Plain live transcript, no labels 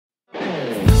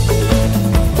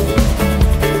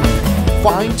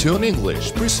Fine Tune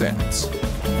English presents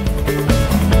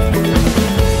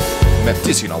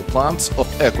Medicinal Plants of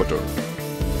Ecuador.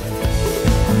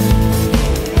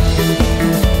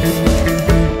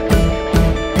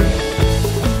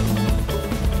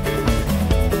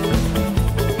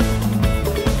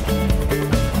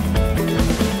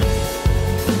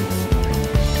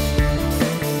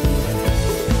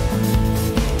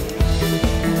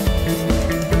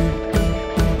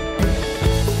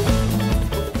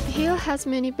 Has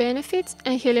many benefits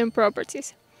and healing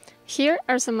properties. Here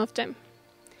are some of them.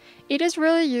 It is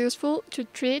really useful to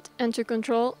treat and to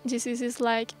control diseases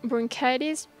like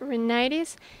bronchitis,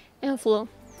 rhinitis, and flu.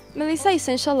 Melissa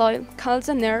essential oil calms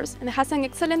the nerves and has an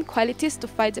excellent qualities to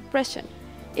fight depression.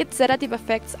 Its sedative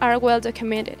effects are well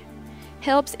documented.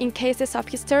 Helps in cases of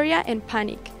hysteria and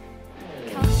panic.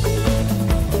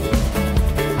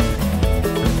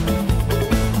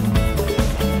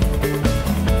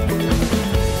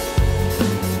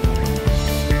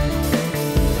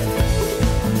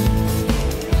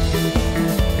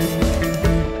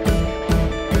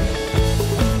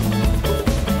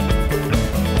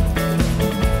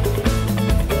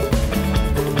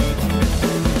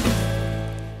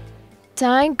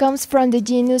 Thyme comes from the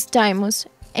genus Thymus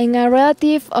and a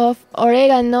relative of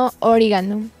oregano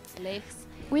origanum.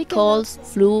 Colds,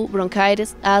 flu,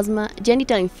 bronchitis, asthma,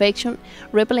 genital infection,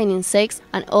 repelling insects,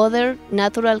 and other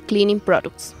natural cleaning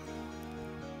products.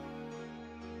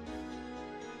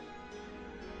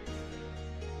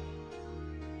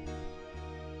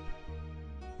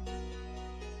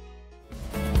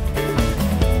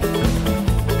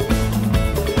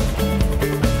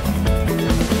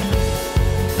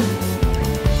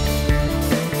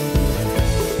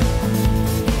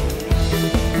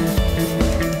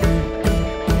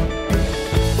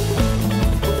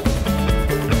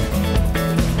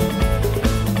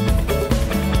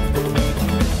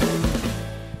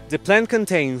 The plant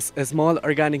contains a small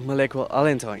organic molecule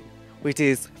allantoin, which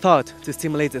is thought to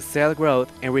stimulate the cell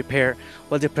growth and repair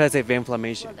while depressive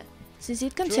inflammation. Since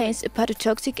it contains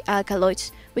hepatotoxic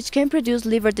alkaloids, which can produce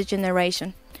liver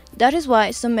degeneration. That is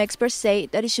why some experts say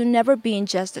that it should never be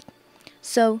ingested.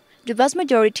 So, the vast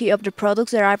majority of the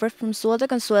products derived from suelda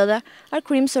consuelda are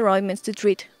creams or ointments to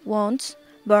treat wounds,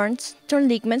 burns, torn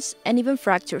ligaments, and even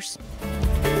fractures.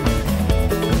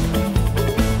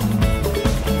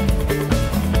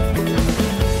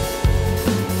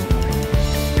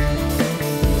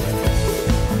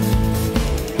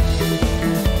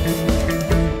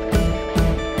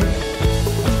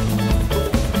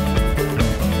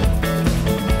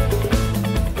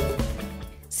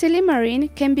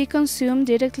 Silimarin can be consumed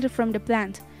directly from the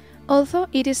plant, although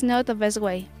it is not the best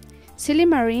way.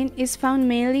 Silimarin is found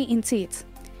mainly in seeds.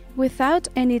 Without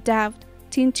any doubt,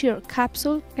 tincture,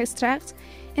 capsule, extracts,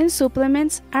 and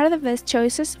supplements are the best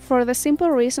choices for the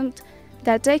simple reason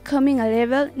that they come in a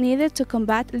level needed to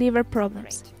combat liver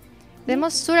problems. The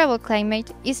most suitable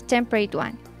climate is temperate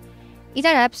one. It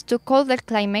adapts to colder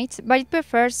climates, but it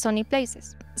prefers sunny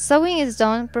places. Sowing is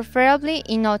done preferably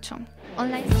in autumn.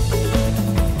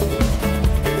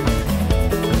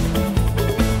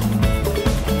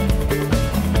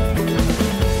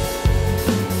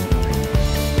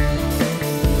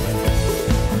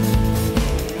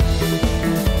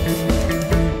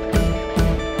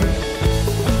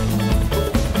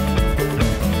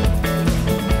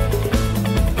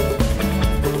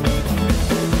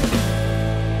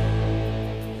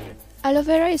 Aloe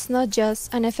vera is not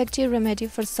just an effective remedy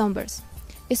for sunburns,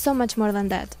 it's so much more than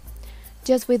that.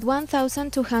 Just with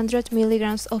 1,200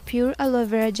 milligrams of pure aloe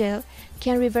vera gel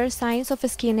can reverse signs of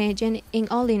skin aging in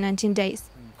only 19 days.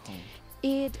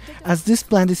 As this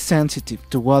plant is sensitive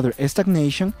to water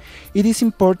stagnation, it is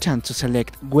important to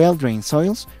select well-drained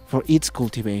soils for its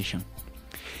cultivation.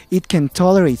 It can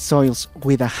tolerate soils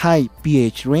with a high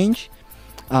pH range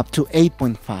up to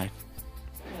 8.5.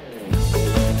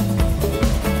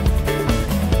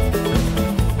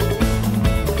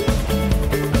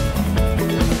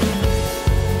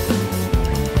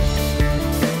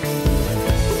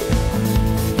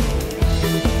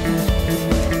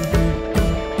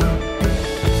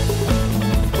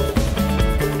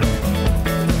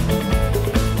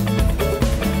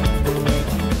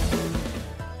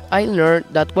 I learned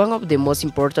that one of the most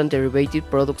important derivative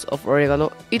products of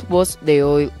oregano was the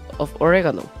oil of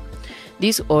oregano.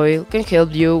 This oil can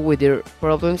help you with your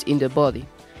problems in the body.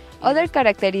 Other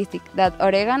characteristic that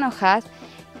oregano has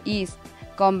is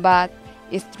combat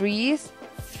stress,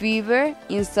 fever,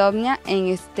 insomnia,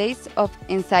 and states of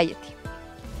anxiety.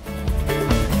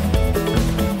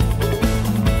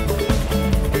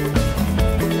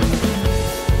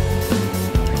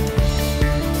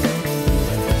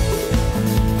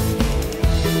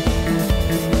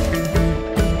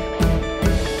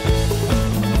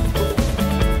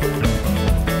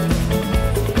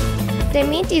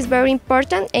 mint is very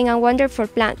important and a wonderful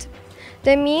plant.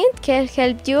 The mint can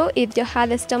help you if you have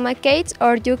stomachaches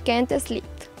or you can't sleep.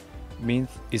 Mint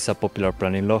is a popular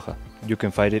plant in Loja. You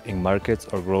can find it in markets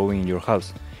or grow in your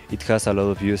house. It has a lot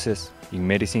of uses in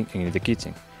medicine and in the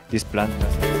kitchen. This plant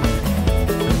has...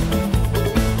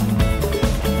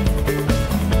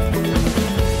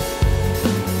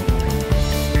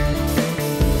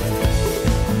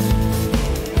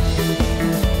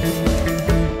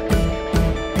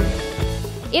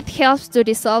 It helps to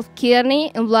dissolve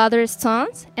kidney and bladder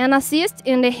stones and assist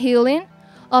in the healing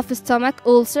of stomach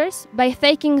ulcers by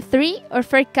taking 3 or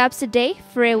 4 cups a day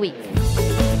for a week.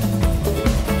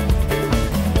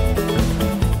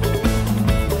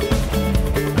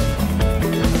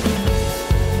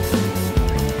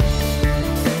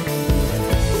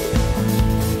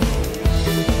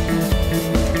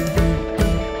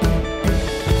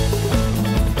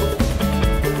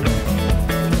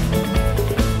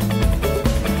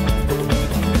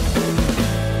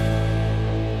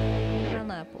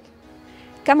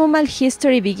 Chamomile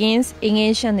history begins in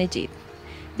ancient Egypt.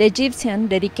 The Egyptians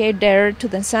dedicated the earth to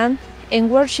the sun and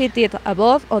worshipped it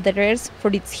above other herbs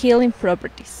for its healing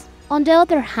properties. On the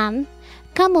other hand,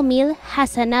 chamomile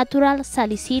has a natural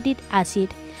salicylic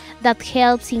acid that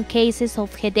helps in cases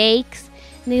of headaches,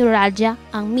 neuralgia,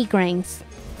 and migraines.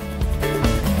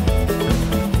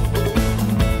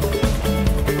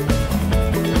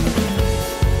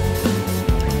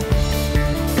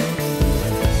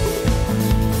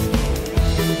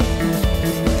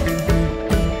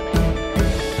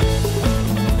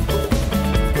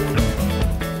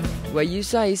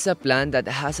 Guayusa is a plant that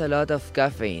has a lot of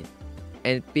caffeine,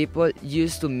 and people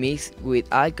used to mix with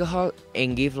alcohol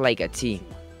and give like a tea.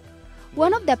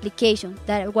 One of the applications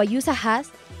that guayusa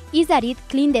has is that it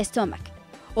cleans the stomach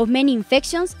of many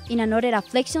infections and other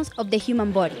afflictions of the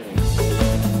human body.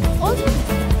 Also,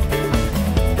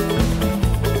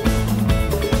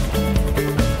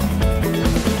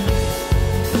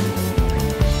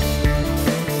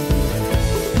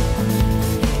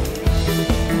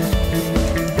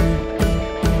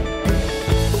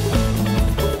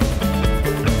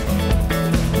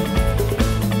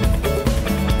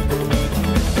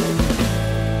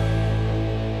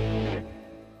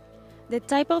 the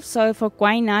type of soil for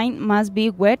quinine must be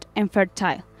wet and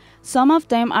fertile. Some of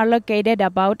them are located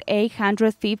about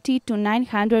 850 to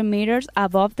 900 meters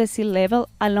above the sea level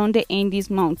along the Andes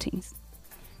Mountains.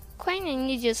 Quinine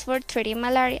is used for treating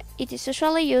malaria. It is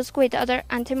usually used with other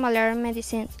anti-malaria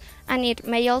medicines, and it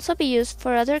may also be used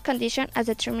for other conditions as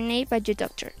determined by your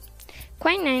doctor.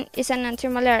 Quinine is an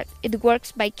anti-malarial. It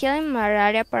works by killing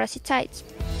malaria parasites.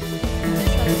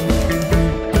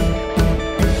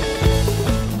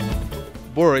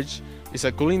 Borage is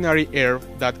a culinary herb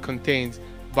that contains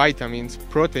vitamins,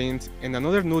 proteins, and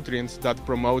other nutrients that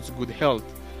promotes good health.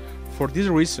 For this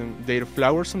reason, their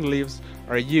flowers and leaves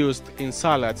are used in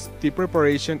salads, tea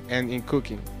preparation, and in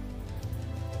cooking.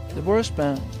 The borage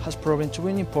plant has proven to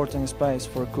be an important spice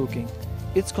for cooking.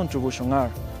 Its contributions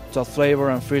are to add flavor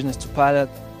and freshness to palate,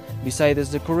 besides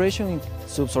its decoration in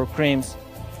soups or creams,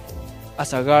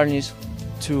 as a garnish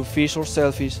to fish or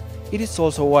shellfish. It is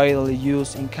also widely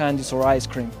used in candies or ice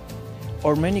cream,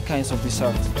 or many kinds of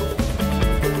desserts.